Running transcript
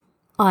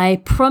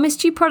I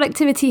promised you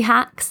productivity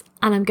hacks,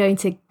 and I'm going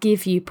to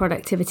give you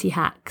productivity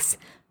hacks,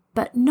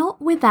 but not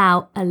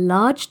without a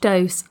large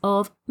dose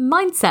of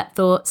mindset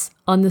thoughts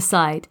on the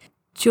side.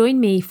 Join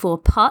me for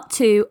part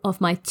 2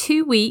 of my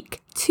 2-week,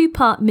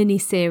 2-part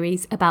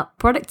mini-series about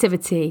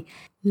productivity.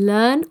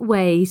 Learn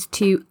ways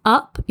to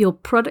up your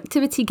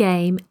productivity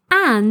game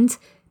and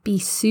be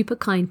super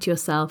kind to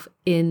yourself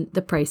in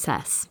the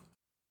process.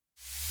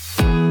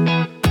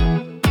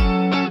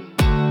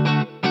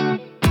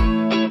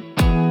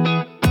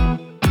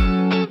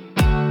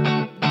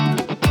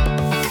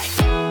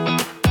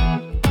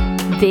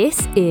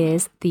 This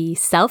is the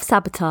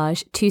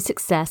Self-Sabotage to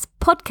Success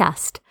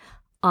podcast.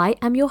 I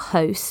am your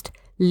host,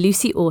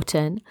 Lucy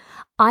Orton.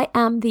 I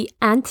am the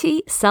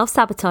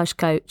anti-self-sabotage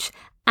coach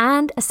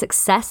and a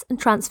success and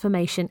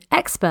transformation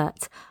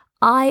expert.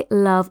 I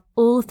love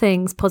all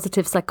things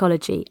positive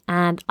psychology,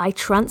 and I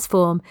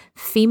transform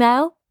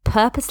female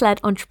purpose-led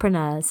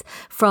entrepreneurs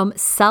from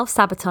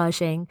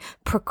self-sabotaging,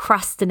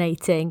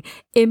 procrastinating,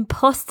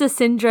 imposter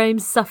syndrome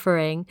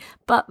suffering,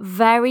 but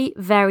very,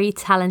 very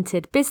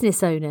talented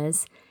business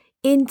owners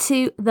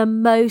into the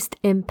most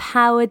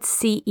empowered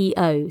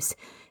CEOs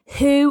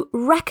who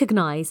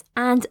recognize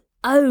and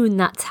own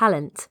that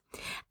talent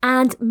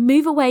and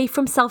move away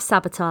from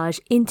self-sabotage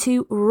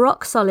into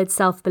rock-solid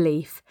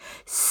self-belief,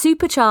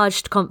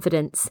 supercharged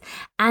confidence,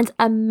 and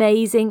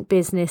amazing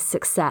business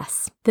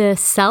success. The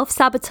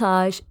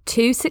Self-Sabotage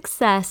to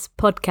Success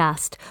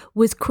podcast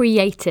was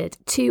created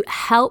to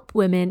help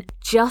women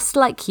just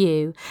like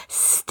you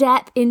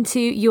step into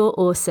your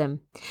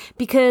awesome,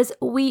 because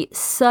we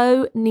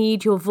so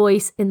need your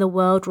voice in the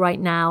world right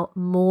now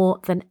more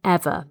than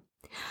ever.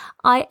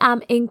 I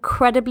am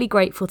incredibly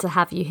grateful to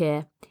have you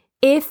here.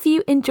 If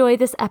you enjoy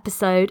this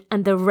episode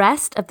and the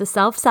rest of the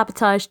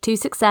Self-Sabotage to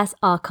Success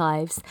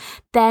archives,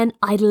 then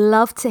I'd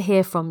love to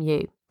hear from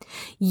you.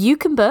 You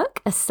can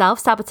book a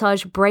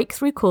self-sabotage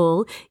breakthrough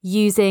call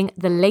using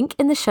the link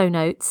in the show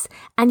notes,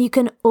 and you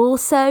can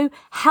also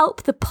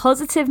help the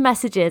positive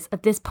messages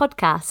of this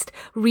podcast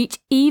reach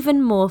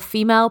even more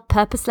female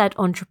purpose-led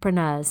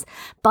entrepreneurs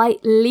by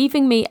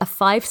leaving me a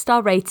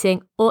 5-star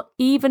rating, or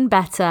even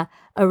better,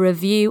 a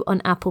review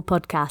on Apple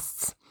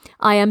Podcasts.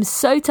 I am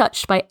so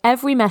touched by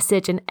every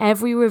message and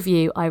every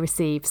review I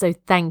receive, so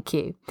thank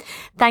you.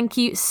 Thank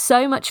you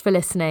so much for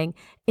listening.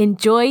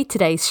 Enjoy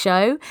today's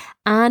show,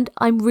 and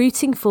I'm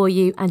rooting for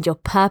you and your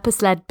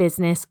purpose-led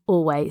business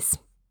always.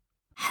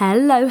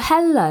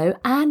 Hello,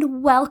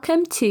 and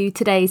welcome to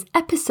today's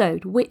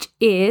episode, which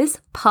is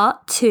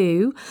part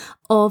 2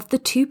 of the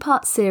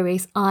 2-part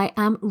series I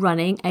am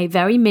running, a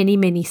very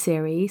mini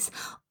series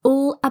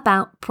all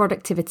about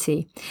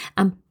productivity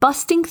and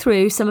busting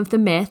through some of the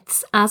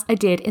myths as I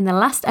did in the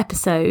last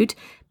episode,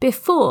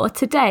 before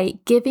today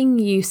giving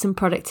you some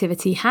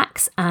productivity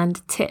hacks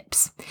and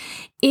tips.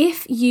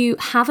 If you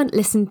haven't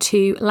listened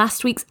to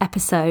last week's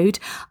episode,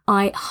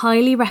 I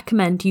highly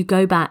recommend you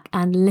go back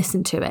and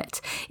listen to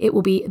it. It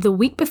will be the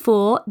week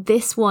before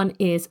this one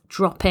is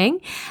dropping,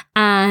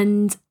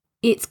 and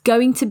it's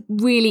going to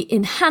really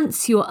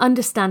enhance your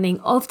understanding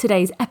of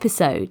today's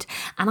episode.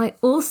 And I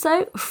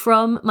also,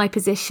 from my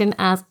position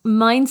as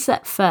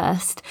Mindset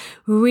First,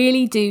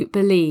 really do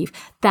believe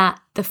that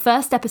the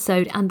first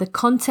episode and the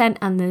content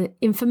and the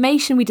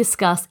information we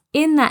discuss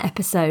in that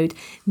episode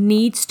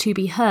needs to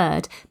be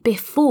heard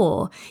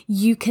before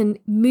you can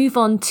move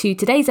on to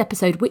today's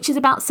episode, which is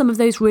about some of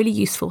those really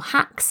useful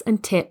hacks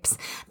and tips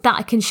that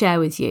I can share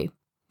with you.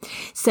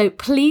 So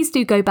please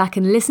do go back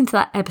and listen to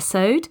that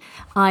episode.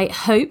 I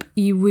hope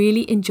you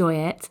really enjoy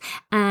it,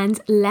 and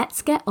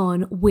let's get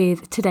on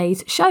with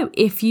today's show.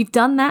 If you've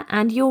done that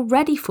and you're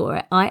ready for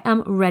it, I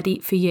am ready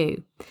for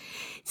you.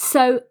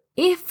 So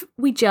if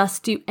we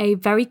just do a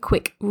very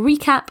quick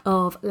recap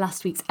of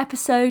last week's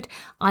episode,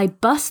 I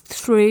bust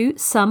through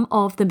some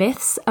of the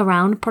myths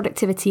around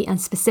productivity and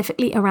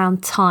specifically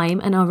around time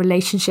and our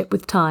relationship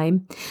with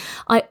time.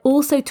 I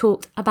also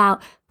talked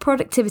about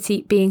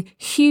productivity being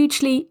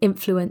hugely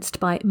influenced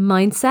by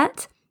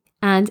mindset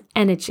and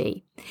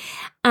energy.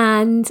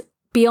 And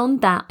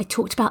beyond that, I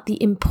talked about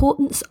the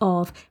importance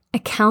of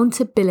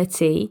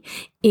accountability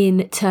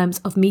in terms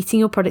of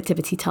meeting your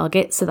productivity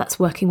targets. So that's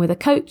working with a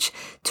coach,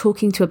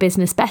 talking to a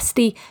business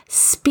bestie,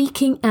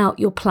 speaking out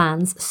your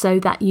plans so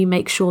that you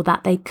make sure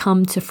that they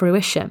come to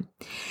fruition.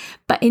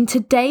 But in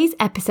today's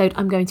episode,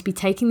 I'm going to be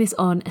taking this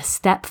on a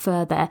step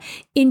further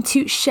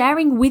into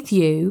sharing with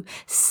you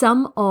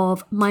some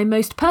of my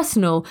most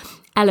personal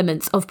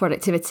elements of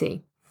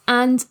productivity.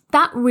 And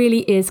that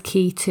really is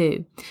key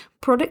too.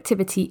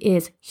 Productivity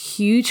is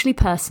hugely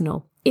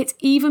personal. It's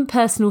even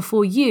personal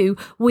for you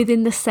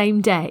within the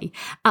same day.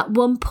 At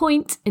one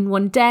point in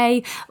one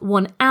day,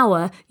 1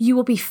 hour, you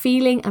will be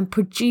feeling and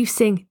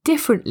producing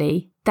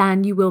differently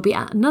than you will be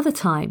at another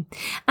time.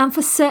 And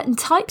for certain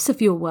types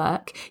of your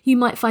work, you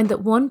might find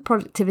that one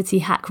productivity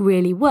hack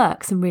really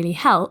works and really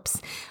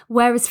helps,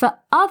 whereas for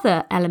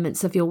other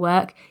elements of your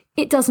work,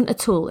 it doesn't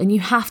at all, and you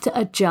have to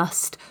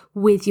adjust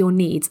with your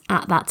needs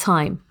at that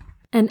time.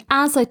 And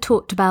as I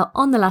talked about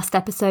on the last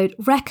episode,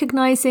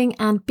 recognizing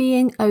and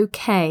being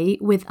okay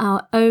with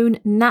our own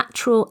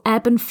natural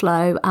ebb and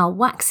flow, our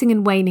waxing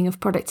and waning of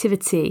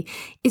productivity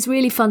is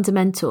really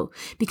fundamental,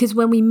 because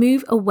when we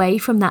move away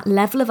from that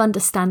level of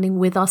understanding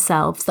with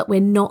ourselves that we're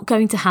not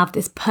going to have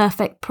this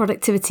perfect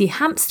productivity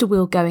hamster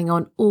wheel going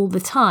on all the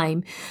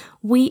time,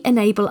 we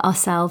enable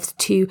ourselves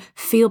to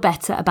feel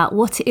better about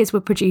what it is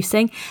we're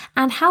producing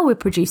and how we're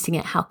producing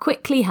it, how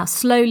quickly, how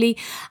slowly,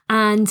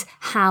 and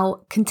how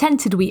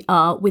contented we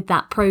are with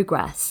that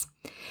progress.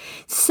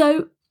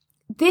 So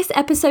this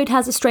episode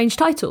has a strange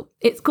title.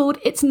 It's called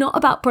It's Not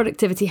About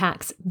Productivity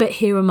Hacks, but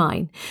Here Are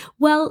Mine.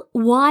 Well,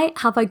 why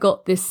have I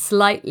got this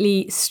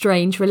slightly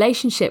strange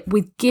relationship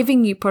with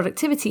giving you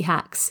productivity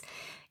hacks?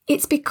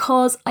 It's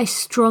because I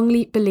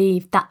strongly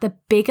believe that the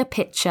bigger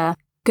picture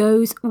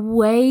goes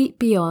way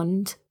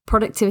beyond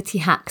productivity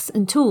hacks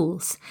and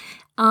tools.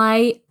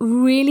 I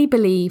really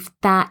believe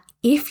that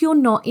if you're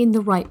not in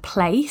the right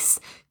place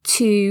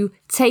to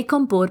take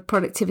on board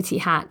productivity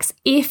hacks,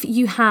 if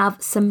you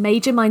have some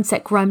major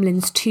mindset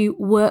gremlins to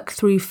work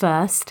through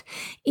first,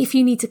 if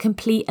you need to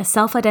complete a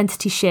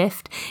self-identity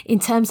shift in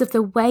terms of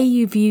the way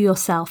you view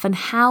yourself and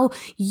how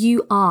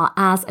you are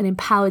as an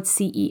empowered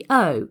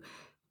CEO,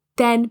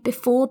 then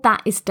before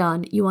that is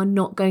done, you are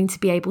not going to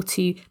be able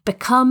to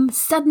become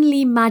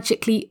suddenly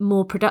magically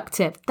more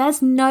productive. There's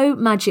no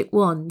magic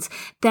wand.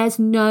 There's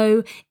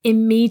no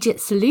immediate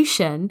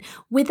solution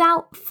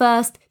without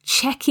first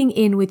checking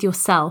in with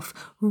yourself,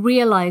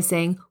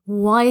 realizing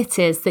why it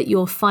is that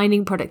you're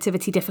finding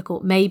productivity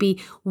difficult, maybe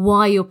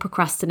why you're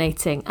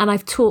procrastinating. And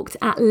I've talked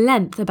at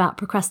length about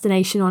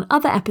procrastination on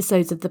other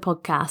episodes of the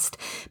podcast,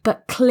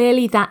 but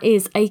clearly that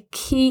is a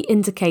key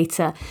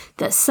indicator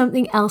that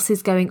something else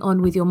is going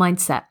on with your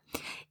mindset.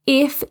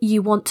 If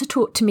you want to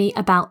talk to me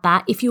about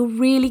that, if you're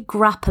really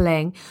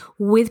grappling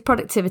with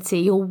productivity,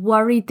 you're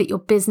worried that your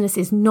business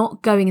is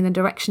not going in the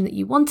direction that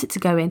you want it to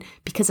go in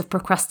because of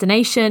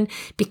procrastination,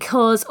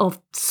 because of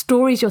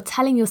stories you're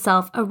telling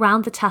yourself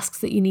around the tasks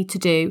that you need to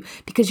do,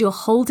 because you're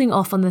holding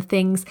off on the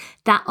things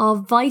that are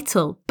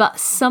vital, but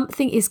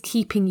something is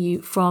keeping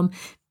you from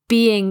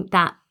being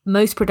that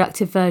most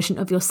productive version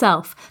of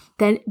yourself,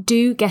 then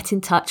do get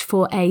in touch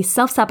for a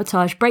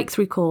self-sabotage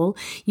breakthrough call.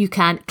 You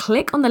can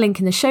click on the link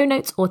in the show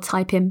notes or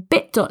type in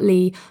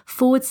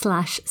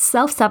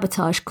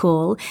bit.ly/self-sabotage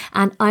call.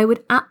 And I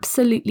would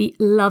absolutely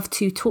love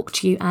to talk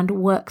to you and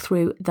work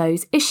through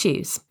those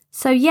issues.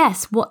 So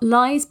yes, what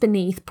lies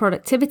beneath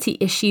productivity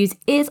issues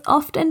is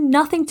often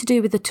nothing to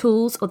do with the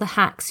tools or the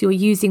hacks you're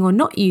using or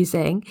not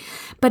using,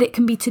 but it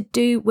can be to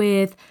do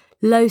with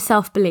low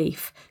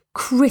self-belief,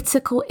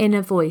 critical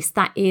inner voice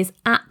that is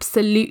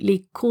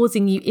absolutely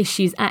causing you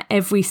issues at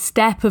every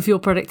step of your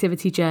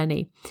productivity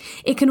journey.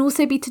 It can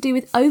also be to do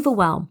with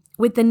overwhelm,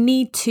 with the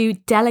need to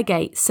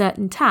delegate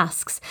certain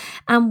tasks,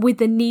 and with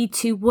the need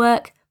to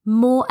work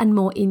more and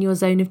more in your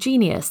zone of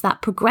genius,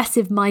 that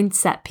progressive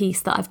mindset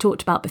piece that I've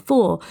talked about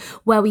before,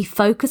 where we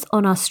focus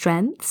on our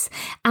strengths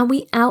and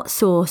we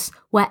outsource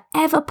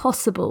wherever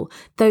possible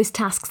those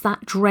tasks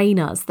that drain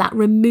us, that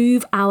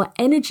remove our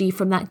energy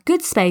from that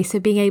good space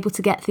of being able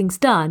to get things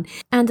done.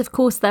 And of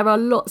course, there are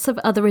lots of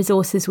other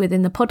resources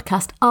within the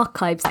podcast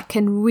archives that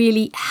can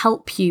really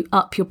help you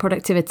up your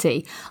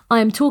productivity. I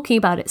am talking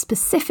about it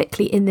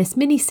specifically in this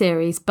mini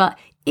series, but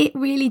it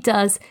really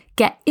does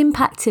get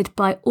impacted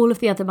by all of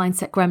the other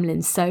mindset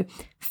gremlins. So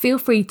feel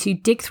free to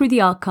dig through the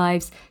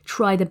archives,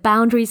 try the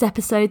boundaries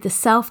episode, the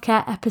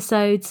self-care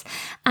episodes,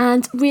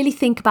 and really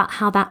think about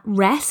how that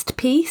rest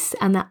piece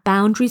and that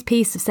boundaries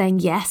piece of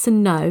saying yes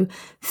and no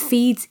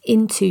feeds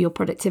into your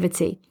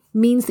productivity.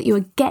 Means that you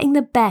are getting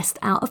the best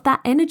out of that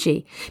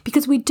energy,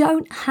 because we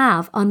don't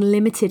have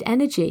unlimited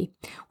energy.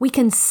 We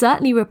can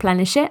certainly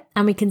replenish it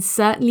and we can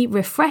certainly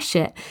refresh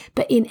it,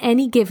 but in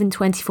any given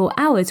 24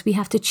 hours, we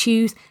have to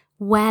choose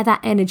where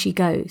that energy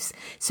goes.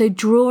 So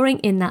drawing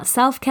in that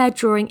self-care,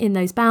 drawing in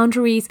those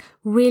boundaries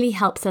really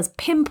helps us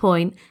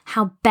pinpoint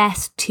how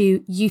best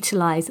to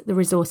utilize the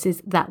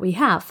resources that we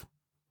have.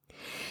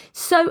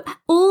 So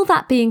all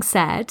that being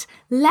said,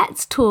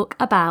 let's talk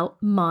about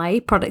my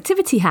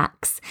productivity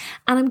hacks.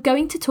 And I'm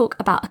going to talk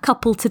about a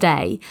couple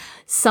today.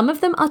 Some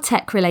of them are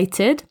tech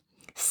related.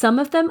 Some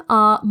of them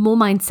are more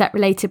mindset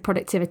related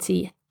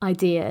productivity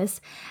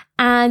ideas.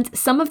 And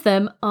some of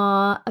them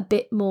are a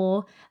bit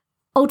more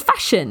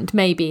old-fashioned,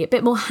 maybe a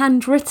bit more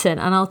handwritten.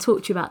 And I'll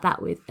talk to you about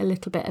that with a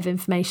little bit of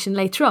information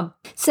later on.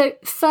 So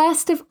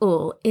first of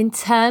all, in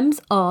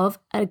terms of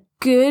a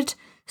good,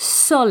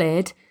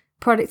 solid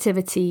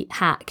productivity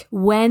hack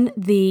when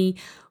the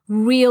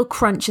real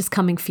crunch is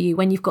coming for you,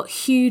 when you've got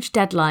huge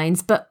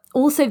deadlines, but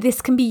also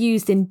this can be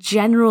used in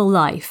general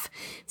life.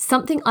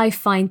 Something I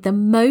find the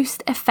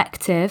most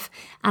effective,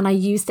 and I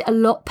used it a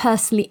lot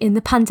personally in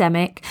the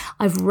pandemic.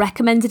 I've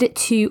recommended it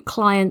to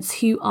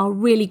clients who are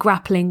really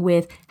grappling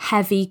with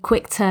heavy,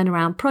 quick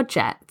turnaround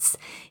projects,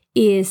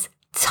 is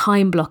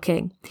time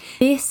blocking.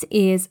 This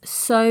is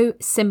so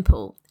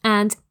simple.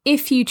 And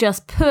if you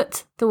just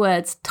put the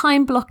words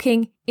time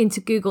blocking into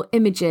Google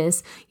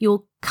Images,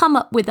 you'll come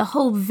up with a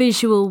whole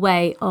visual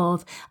way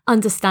of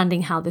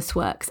understanding how this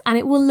works, and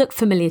it will look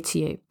familiar to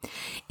you.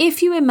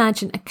 If you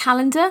imagine a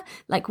calendar,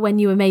 like when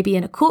you were maybe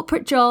in a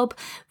corporate job,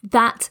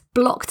 that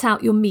blocked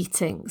out your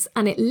meetings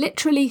and it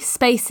literally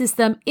spaces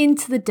them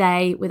into the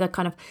day with a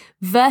kind of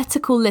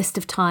vertical list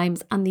of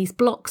times and these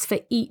blocks for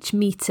each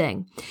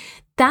meeting.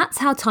 That's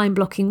how time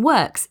blocking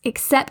works,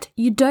 except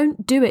you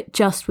don't do it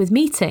just with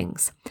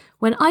meetings.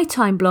 When I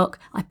time block,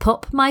 I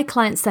pop my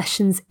client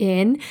sessions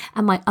in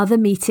and my other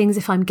meetings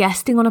if I'm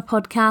guesting on a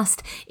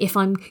podcast, if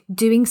I'm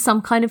doing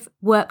some kind of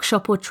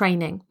workshop or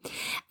training.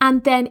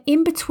 And then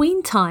in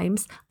between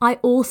times, I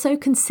also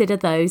consider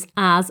those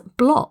as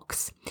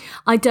blocks.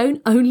 I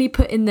don't only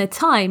put in the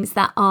times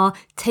that are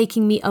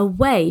taking me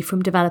away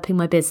from developing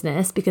my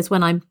business, because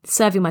when I'm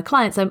serving my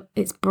clients,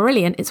 it's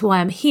brilliant. It's why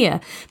I'm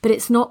here, but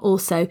it's not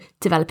also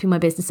developing my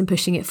business and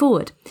pushing it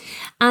forward.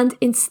 And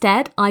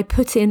instead, I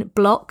put in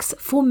blocks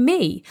for me.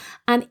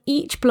 And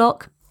each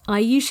block, I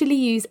usually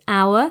use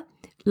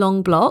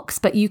hour-long blocks,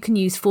 but you can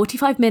use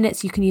 45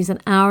 minutes, you can use an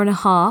hour and a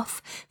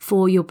half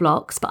for your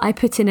blocks, but I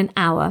put in an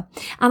hour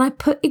and I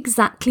put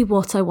exactly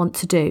what I want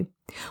to do.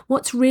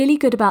 What's really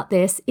good about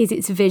this is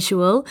it's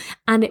visual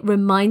and it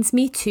reminds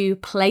me to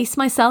place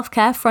my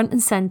self-care front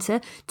and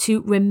center,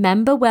 to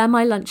remember where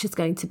my lunch is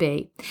going to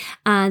be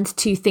and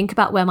to think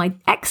about where my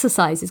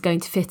exercise is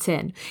going to fit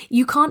in.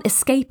 You can't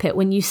escape it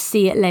when you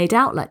see it laid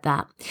out like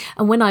that.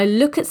 And when I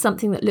look at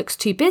something that looks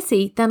too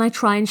busy, then I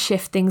try and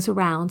shift things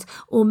around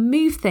or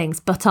move things,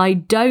 but I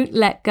don't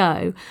let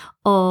go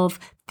of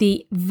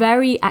the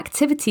very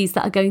activities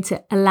that are going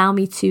to allow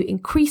me to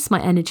increase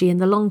my energy in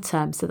the long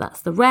term. So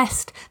that's the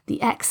rest, the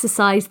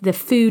exercise, the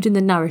food, and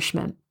the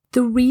nourishment.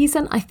 The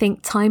reason I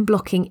think time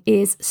blocking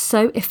is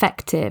so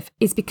effective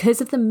is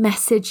because of the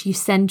message you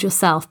send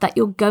yourself that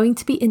you're going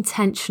to be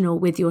intentional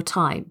with your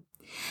time.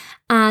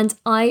 And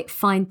I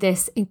find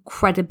this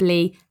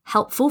incredibly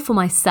helpful for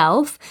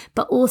myself,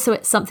 but also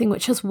it's something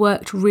which has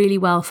worked really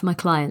well for my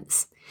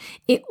clients.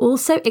 It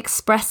also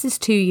expresses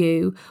to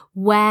you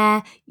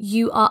where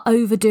you are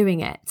overdoing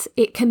it.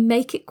 It can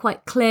make it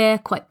quite clear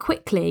quite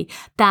quickly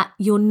that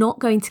you're not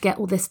going to get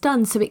all this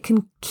done, so it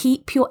can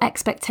keep your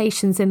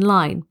expectations in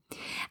line.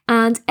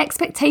 And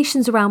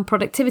expectations around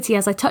productivity,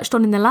 as I touched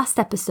on in the last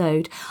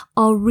episode,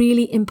 are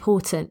really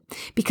important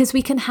because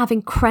we can have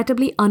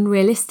incredibly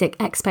unrealistic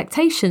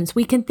expectations.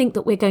 We can think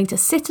that we're going to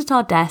sit at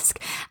our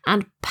desk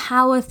and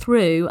power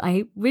through.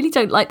 I really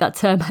don't like that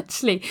term,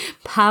 actually,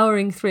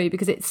 powering through,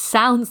 because it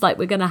sounds like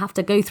we're going to have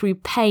to go through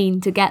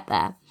pain to get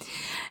there.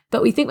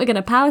 But we think we're going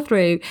to power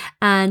through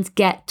and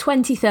get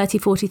 20, 30,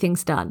 40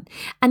 things done.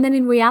 And then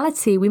in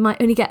reality, we might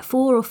only get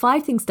 4 or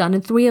 5 things done,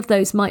 and 3 of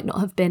those might not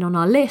have been on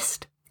our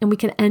list. And we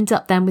can end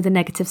up then with a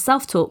negative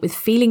self-talk, with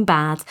feeling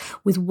bad,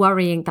 with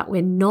worrying that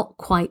we're not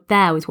quite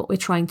there with what we're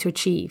trying to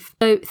achieve.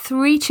 So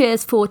 3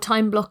 cheers for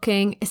time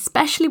blocking,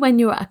 especially when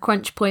you're at a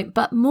crunch point.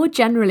 But more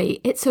generally,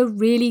 it's a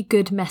really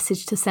good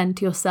message to send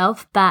to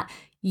yourself that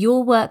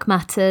your work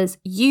matters,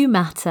 you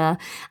matter,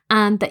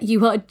 and that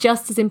you are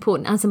just as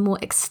important as a more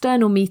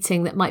external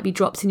meeting that might be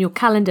dropped in your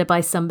calendar by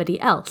somebody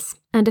else.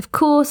 And of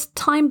course,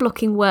 time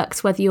blocking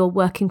works whether you're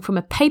working from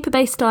a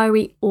paper-based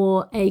diary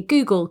or a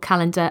Google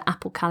Calendar,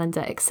 Apple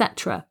Calendar,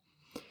 etc.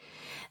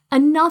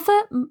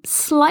 Another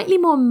slightly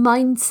more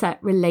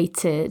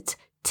mindset-related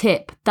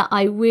tip that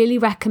I really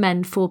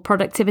recommend for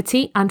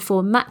productivity and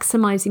for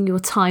maximizing your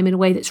time in a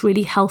way that's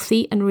really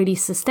healthy and really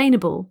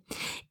sustainable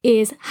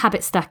is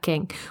habit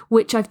stacking,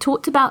 which I've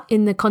talked about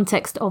in the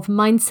context of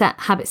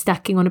mindset habit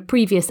stacking on a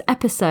previous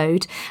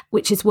episode,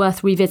 which is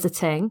worth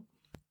revisiting.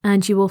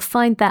 And you will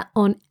find that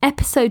on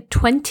episode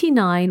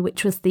 29,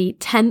 which was the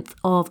 10th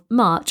of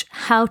March,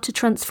 How to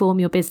Transform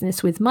Your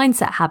Business with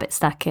Mindset Habit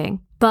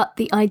Stacking. But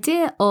the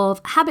idea of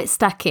habit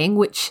stacking,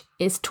 which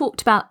is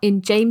talked about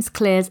in James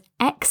Clear's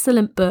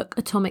excellent book,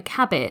 Atomic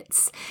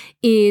Habits,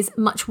 is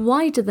much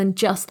wider than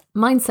just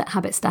mindset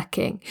habit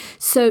stacking.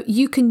 So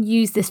you can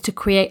use this to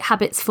create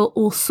habits for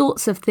all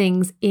sorts of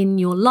things in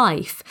your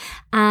life.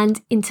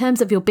 And in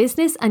terms of your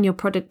business and your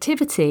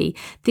productivity,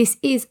 this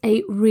is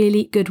a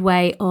really good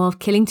way of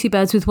killing 2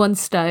 birds with 1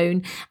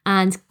 stone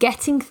and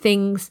getting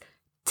things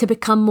to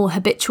become more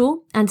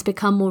habitual and to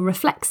become more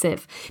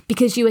reflexive,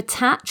 because you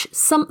attach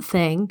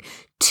something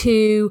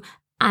to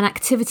an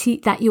activity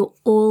that you're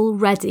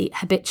already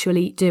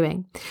habitually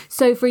doing.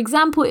 So for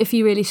example, if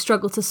you really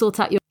struggle to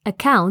sort out your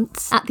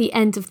accounts at the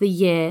end of the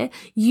year,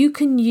 you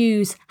can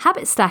use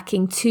habit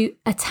stacking to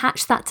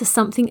attach that to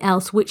something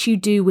else which you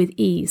do with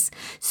ease.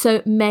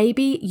 So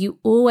maybe you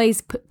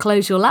always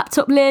close your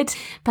laptop lid.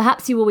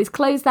 Perhaps you always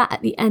close that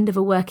at the end of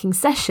a working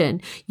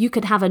session. You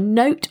could have a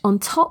note on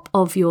top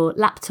of your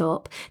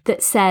laptop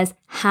that says,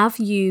 have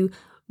you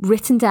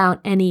written down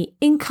any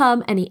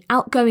income, any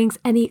outgoings,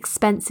 any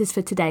expenses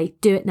for today?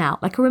 Do it now,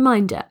 like a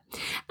reminder.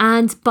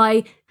 And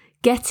by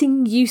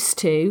getting used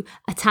to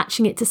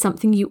attaching it to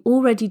something you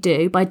already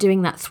do by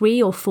doing that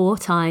 3 or 4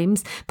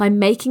 times, by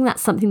making that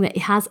something that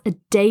has a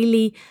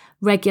daily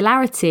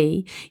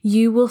regularity,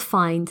 you will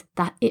find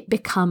that it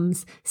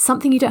becomes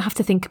something you don't have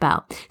to think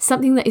about,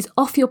 something that is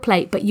off your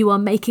plate, but you are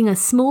making a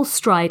small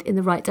stride in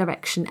the right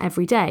direction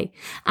every day.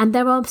 And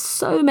there are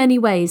so many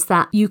ways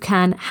that you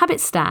can habit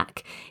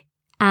stack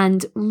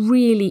and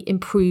really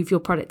improve your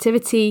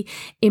productivity,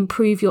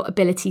 improve your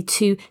ability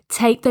to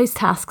take those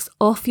tasks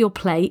off your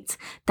plate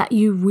that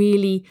you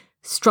really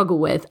struggle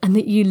with and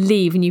that you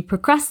leave and you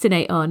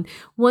procrastinate on.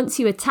 Once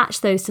you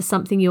attach those to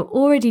something you're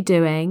already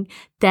doing,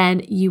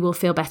 then you will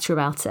feel better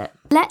about it.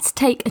 Let's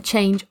take a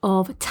change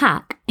of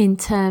tack in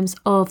terms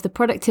of the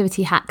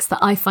productivity hacks that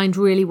I find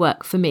really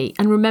work for me.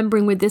 And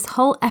remembering with this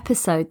whole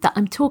episode that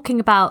I'm talking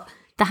about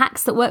the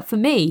hacks that work for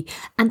me,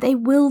 and they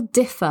will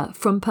differ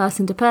from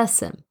person to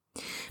person.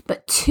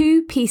 But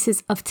 2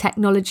 pieces of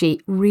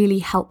technology really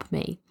help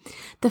me.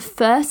 The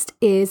first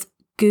is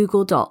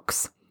Google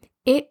Docs.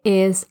 It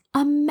is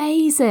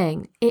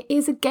amazing. It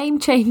is a game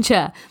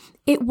changer.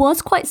 It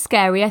was quite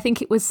scary. I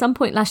think it was some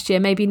point last year,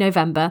 maybe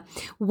November,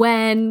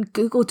 when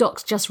Google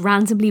Docs just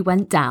randomly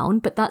went down,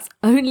 but that's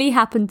only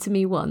happened to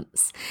me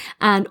once.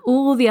 And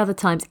all the other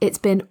times it's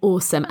been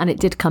awesome. And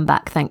it did come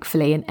back,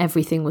 thankfully, and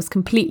everything was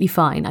completely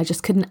fine. I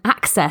just couldn't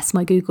access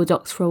my Google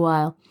Docs for a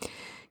while.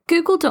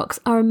 Google Docs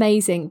are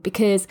amazing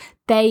because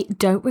they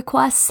don't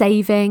require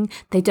saving.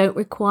 They don't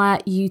require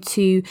you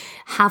to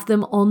have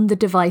them on the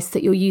device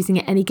that you're using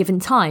at any given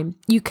time.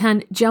 You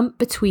can jump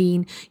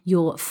between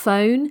your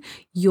phone,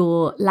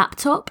 your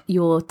laptop,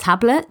 your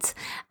tablet,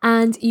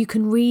 and you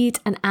can read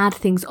and add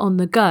things on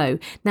the go.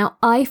 Now,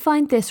 I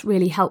find this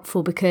really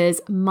helpful because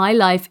my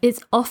life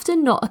is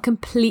often not a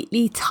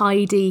completely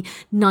tidy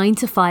 9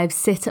 to 5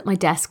 sit at my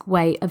desk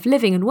way of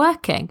living and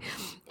working.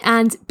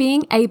 And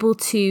being able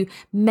to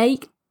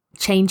make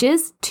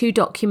changes to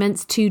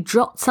documents, to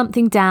jot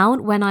something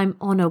down when I'm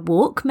on a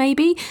walk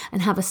maybe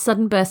and have a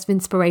sudden burst of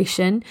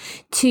inspiration,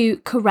 to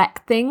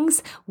correct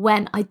things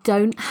when I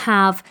don't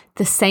have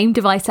the same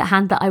device at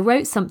hand that I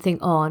wrote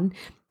something on,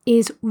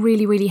 is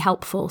really, really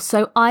helpful.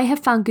 So I have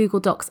found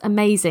Google Docs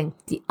amazing.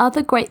 The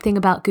other great thing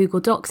about Google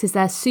Docs is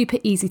they're super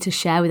easy to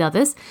share with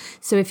others.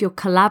 So if you're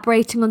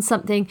collaborating on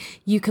something,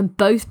 you can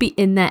both be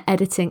in there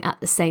editing at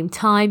the same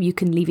time. You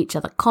can leave each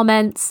other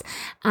comments,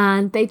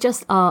 and they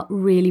just are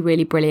really,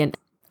 really brilliant.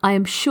 I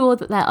am sure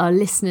that there are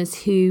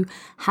listeners who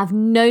have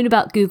known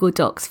about Google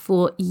Docs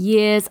for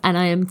years, and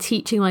I am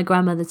teaching my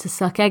grandmother to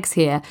suck eggs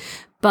here.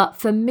 But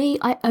for me,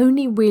 I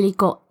only really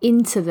got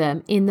into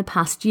them in the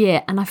past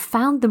year, and I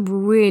found them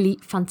really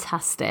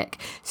fantastic.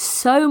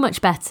 So much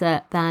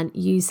better than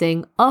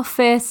using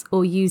Office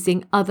or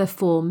using other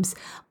forms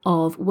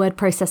of word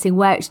processing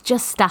where it's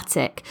just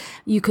static.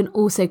 You can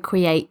also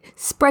create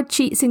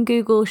spreadsheets in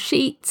Google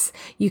Sheets.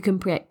 You can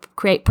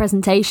create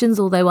presentations,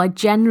 although I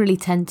generally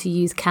tend to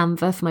use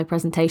Canva for my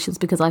presentations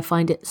because I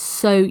find it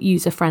so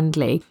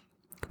user-friendly.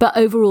 But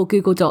overall,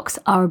 Google Docs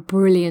are a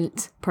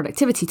brilliant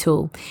productivity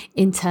tool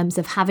in terms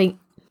of having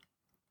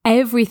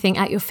everything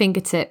at your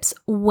fingertips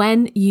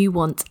when you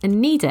want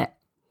and need it.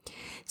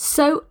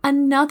 So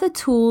another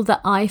tool that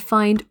I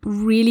find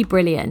really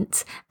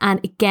brilliant, and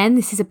again,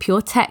 this is a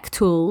pure tech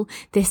tool.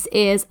 This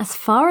is, as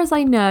far as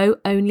I know,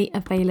 only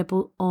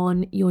available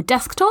on your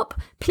desktop.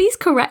 Please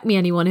correct me,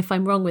 anyone, if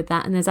I'm wrong with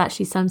that, and there's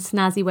actually some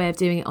snazzy way of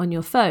doing it on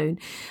your phone,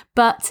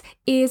 but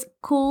is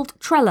called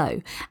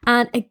Trello.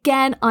 And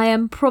again, I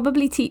am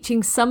probably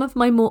teaching some of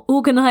my more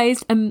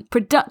organized and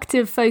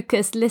productive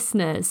focused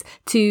listeners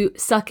to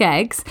suck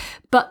eggs,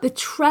 but the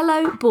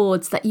Trello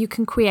boards that you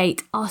can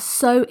create are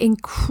so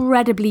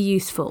incredibly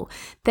useful.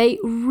 They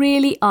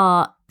really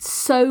are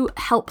so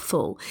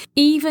helpful.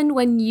 Even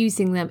when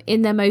using them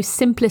in their most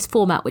simplest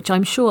format, which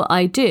I'm sure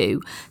I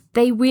do,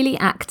 they really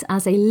act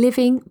as a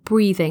living,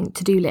 breathing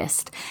to-do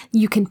list.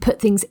 You can put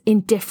things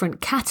in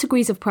different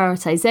categories of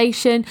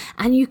prioritization,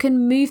 and you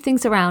can move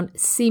things around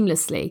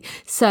seamlessly.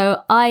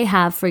 So I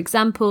have, for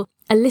example,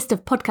 a list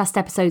of podcast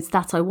episodes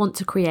that I want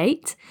to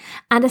create,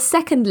 and a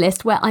second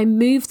list where I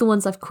move the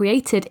ones I've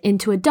created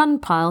into a done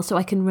pile so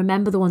I can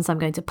remember the ones I'm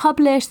going to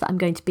publish, that I'm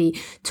going to be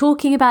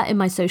talking about in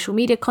my social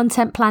media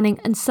content planning,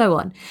 and so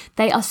on.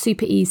 They are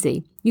super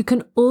easy. You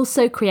can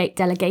also create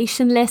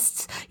delegation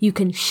lists. You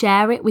can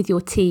share it with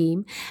your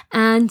team,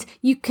 and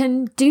you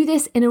can do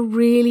this in a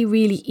really,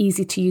 really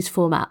easy to use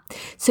format.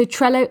 So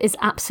Trello is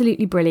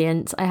absolutely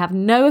brilliant. I have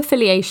no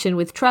affiliation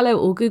with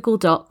Trello or Google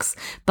Docs,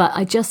 but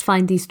I just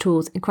find these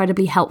tools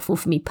incredibly helpful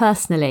for me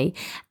personally,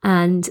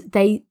 and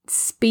they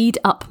speed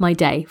up my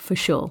day for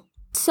sure.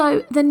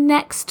 So the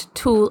next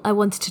tool I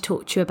wanted to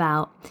talk to you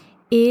about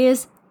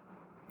is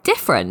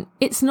different.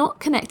 It's not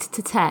connected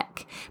to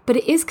tech, but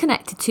it is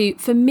connected to,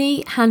 for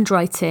me,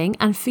 handwriting,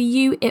 and for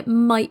you, it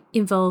might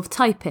involve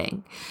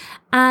typing.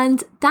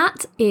 And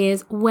that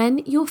is when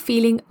you're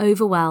feeling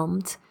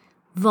overwhelmed,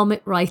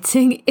 vomit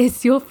writing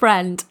is your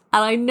friend.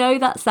 And I know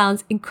that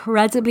sounds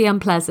incredibly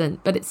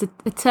unpleasant, but it's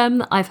a term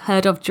that I've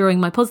heard of during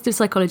my positive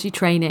psychology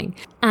training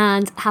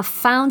and have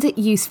found it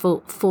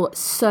useful for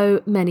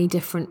so many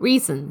different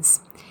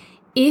reasons.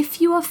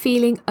 If you are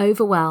feeling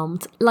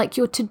overwhelmed, like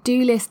your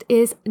to-do list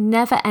is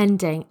never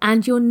ending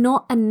and you're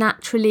not a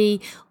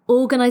naturally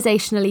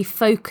organizationally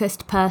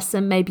focused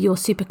person, maybe you're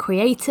super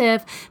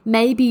creative,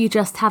 maybe you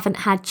just haven't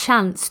had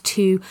chance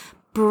to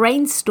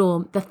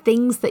brainstorm the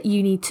things that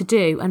you need to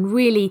do and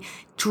really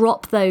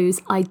drop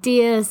those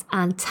ideas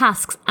and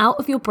tasks out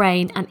of your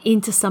brain and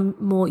into some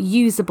more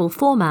usable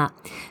format,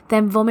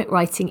 then vomit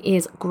writing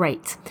is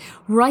great.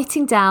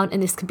 Writing down,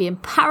 and this can be in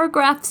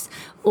paragraphs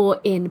or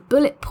in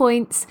bullet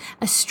points,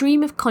 a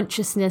stream of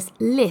consciousness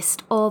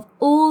list of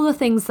all the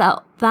things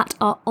that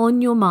are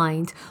on your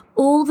mind,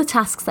 all the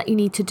tasks that you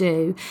need to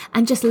do,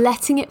 and just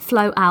letting it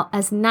flow out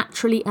as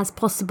naturally as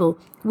possible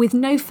with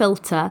no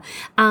filter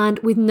and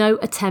with no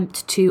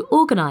attempt to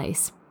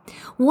organize.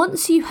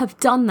 Once you have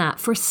done that,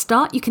 for a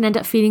start, you can end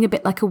up feeling a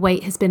bit like a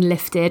weight has been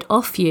lifted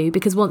off you,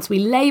 because once we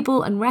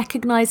label and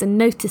recognize and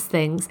notice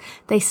things,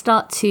 they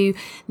start to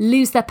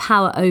lose their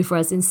power over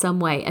us in some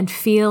way and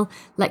feel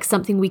like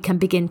something we can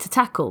begin to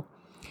tackle.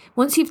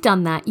 Once you've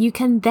done that, you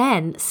can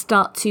then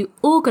start to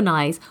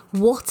organize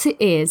what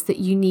it is that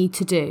you need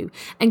to do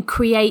and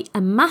create a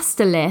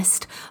master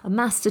list, a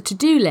master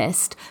to-do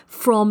list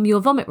from your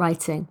vomit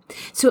writing.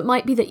 So it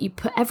might be that you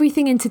put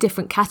everything into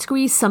different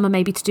categories. Some are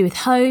maybe to do with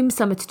home,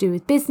 some are to do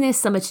with business,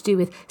 some are to do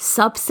with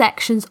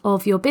subsections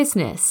of your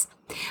business.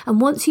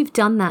 And once you've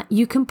done that,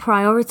 you can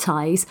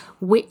prioritize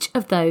which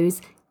of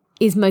those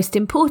is most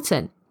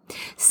important.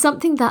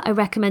 Something that I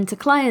recommend to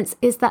clients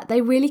is that they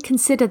really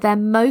consider their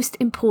most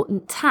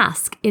important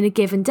task in a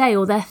given day,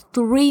 or their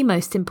 3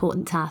 most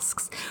important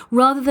tasks,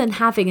 rather than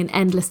having an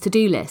endless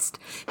to-do list.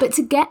 But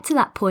to get to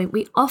that point,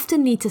 we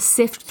often need to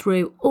sift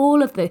through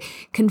all of the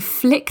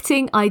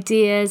conflicting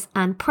ideas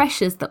and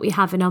pressures that we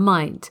have in our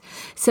mind.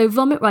 So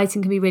vomit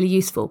writing can be really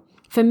useful.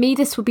 For me,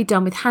 this would be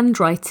done with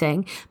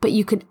handwriting, but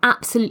you can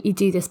absolutely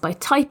do this by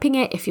typing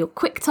it if you're a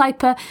quick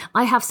typer.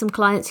 I have some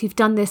clients who've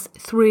done this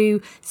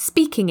through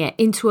speaking it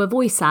into a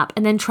voice app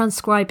and then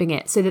transcribing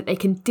it so that they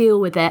can deal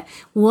with it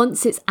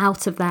once it's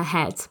out of their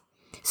head.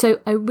 So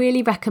I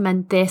really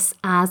recommend this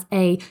as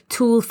a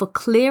tool for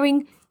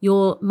clearing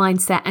your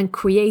mindset and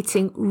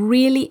creating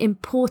really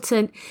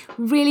important,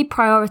 really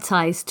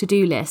prioritized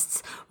to-do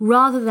lists,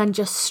 rather than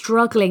just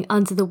struggling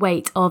under the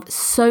weight of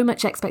so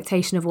much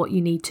expectation of what you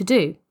need to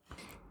do.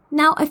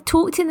 Now, I've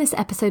talked in this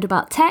episode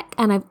about tech,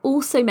 and I've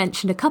also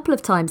mentioned a couple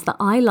of times that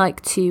I like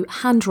to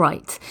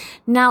handwrite.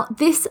 Now,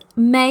 this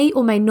may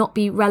or may not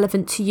be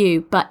relevant to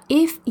you, but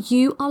if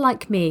you are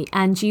like me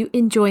and you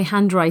enjoy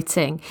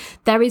handwriting,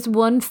 there is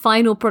one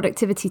final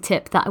productivity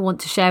tip that I want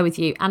to share with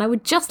you. And I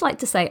would just like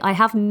to say I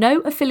have no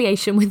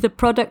affiliation with the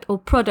product or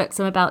products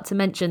I'm about to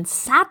mention.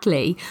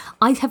 Sadly,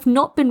 I have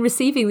not been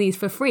receiving these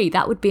for free.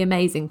 That would be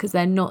amazing because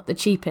they're not the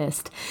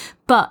cheapest.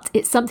 But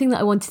it's something that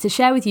I wanted to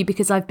share with you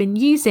because I've been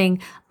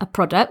using a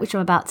product, which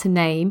I'm about to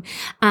name,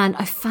 and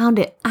I found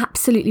it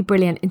absolutely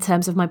brilliant in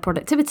terms of my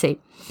productivity.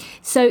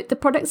 So the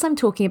products I'm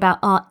talking about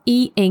are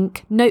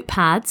e-ink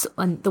notepads,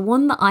 and the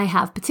one that I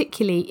have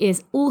particularly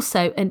is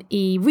also an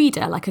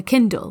e-reader, like a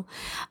Kindle.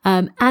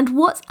 And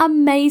what's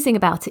amazing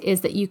about it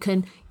is that you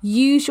can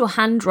use your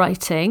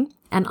handwriting.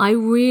 And I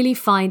really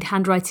find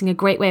handwriting a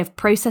great way of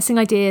processing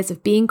ideas,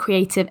 of being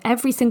creative.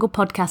 Every single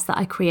podcast that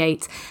I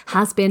create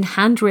has been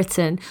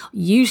handwritten,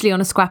 usually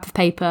on a scrap of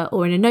paper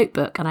or in a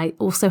notebook. And I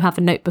also have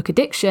a notebook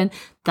addiction.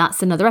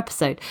 That's another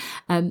episode.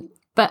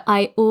 But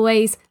I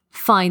always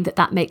find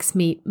that makes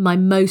me my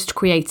most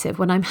creative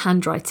when I'm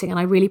handwriting, and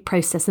I really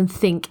process and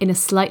think in a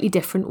slightly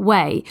different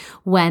way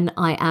when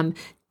I am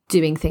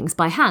doing things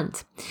by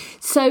hand.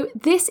 So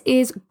this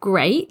is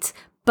great,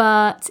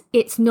 but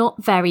it's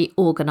not very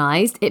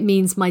organized. It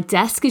means my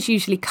desk is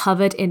usually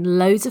covered in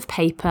loads of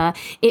paper.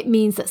 It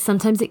means that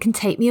sometimes it can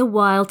take me a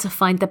while to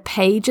find the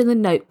page in the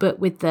notebook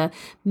with the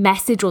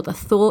message or the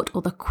thought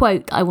or the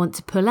quote that I want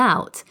to pull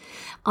out.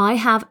 I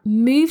have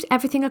moved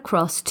everything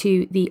across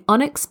to the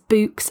Onyx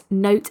Boox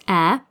Note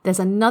Air. There's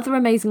another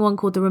amazing one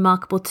called the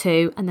Remarkable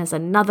 2, and there's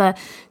another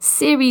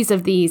series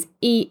of these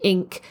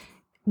e-ink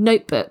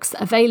notebooks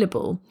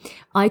available.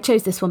 I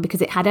chose this one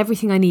because it had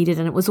everything I needed,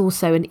 and it was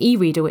also an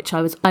e-reader, which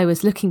I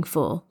was looking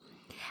for.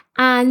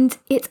 And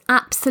it's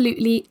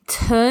absolutely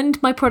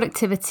turned my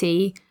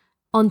productivity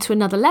onto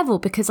another level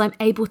because I'm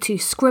able to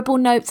scribble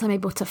notes, I'm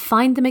able to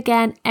find them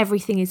again,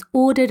 everything is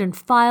ordered and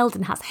filed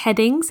and has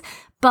headings.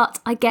 But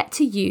I get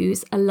to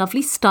use a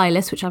lovely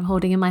stylus, which I'm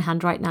holding in my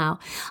hand right now.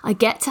 I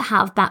get to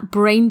have that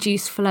brain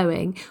juice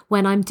flowing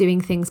when I'm doing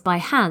things by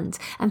hand.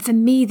 And for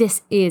me,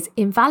 this is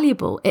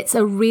invaluable. It's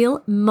a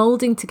real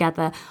molding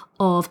together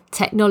of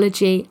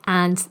technology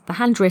and the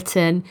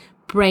handwritten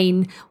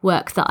brain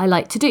work that I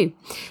like to do.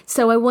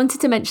 So I wanted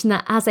to mention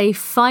that as a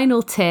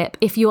final tip.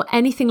 If you're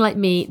anything like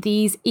me,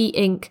 these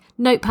e-ink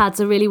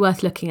notepads are really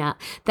worth looking at.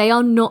 They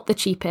are not the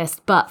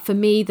cheapest, but for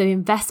me, the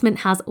investment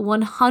has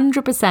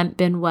 100%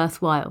 been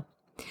worthwhile.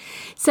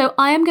 So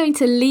I am going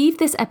to leave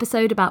this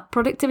episode about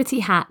productivity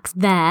hacks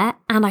there,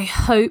 and I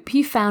hope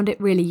you found it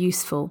really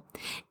useful.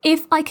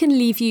 If I can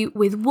leave you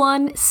with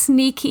one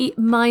sneaky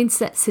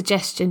mindset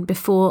suggestion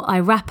before I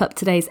wrap up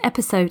today's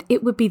episode,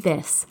 it would be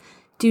this.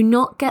 Do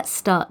not get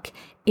stuck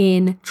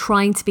in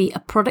trying to be a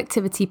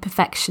productivity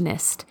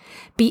perfectionist.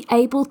 Be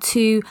able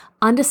to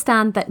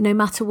understand that no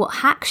matter what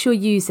hacks you're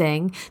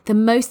using, the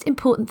most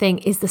important thing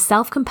is the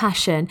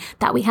self-compassion,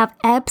 that we have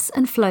ebbs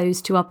and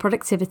flows to our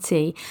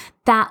productivity,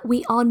 that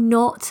we are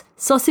not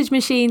sausage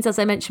machines, as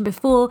I mentioned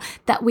before,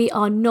 that we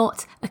are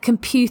not a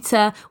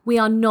computer, we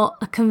are not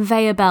a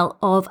conveyor belt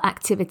of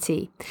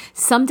activity.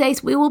 Some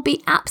days we will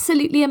be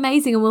absolutely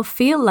amazing and we'll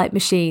feel like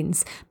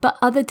machines, but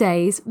other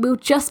days we'll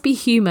just be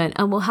human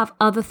and we'll have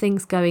other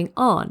things going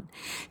on.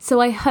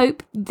 So I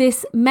hope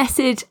this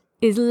message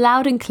is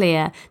loud and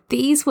clear.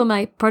 These were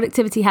my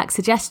productivity hack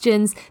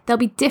suggestions. They'll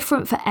be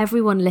different for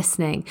everyone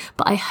listening,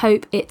 but I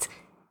hope it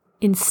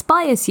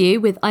inspires you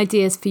with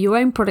ideas for your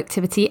own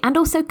productivity and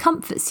also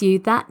comforts you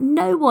that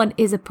no one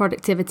is a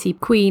productivity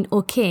queen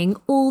or king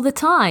all the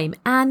time,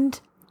 and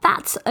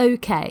that's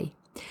okay.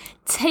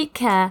 Take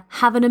care,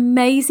 have an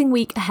amazing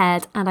week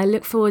ahead, and I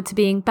look forward to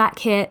being back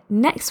here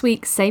next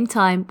week, same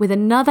time, with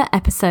another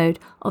episode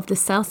of the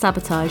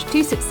Self-Sabotage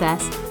to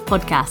Success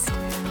podcast.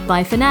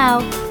 Bye for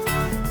now.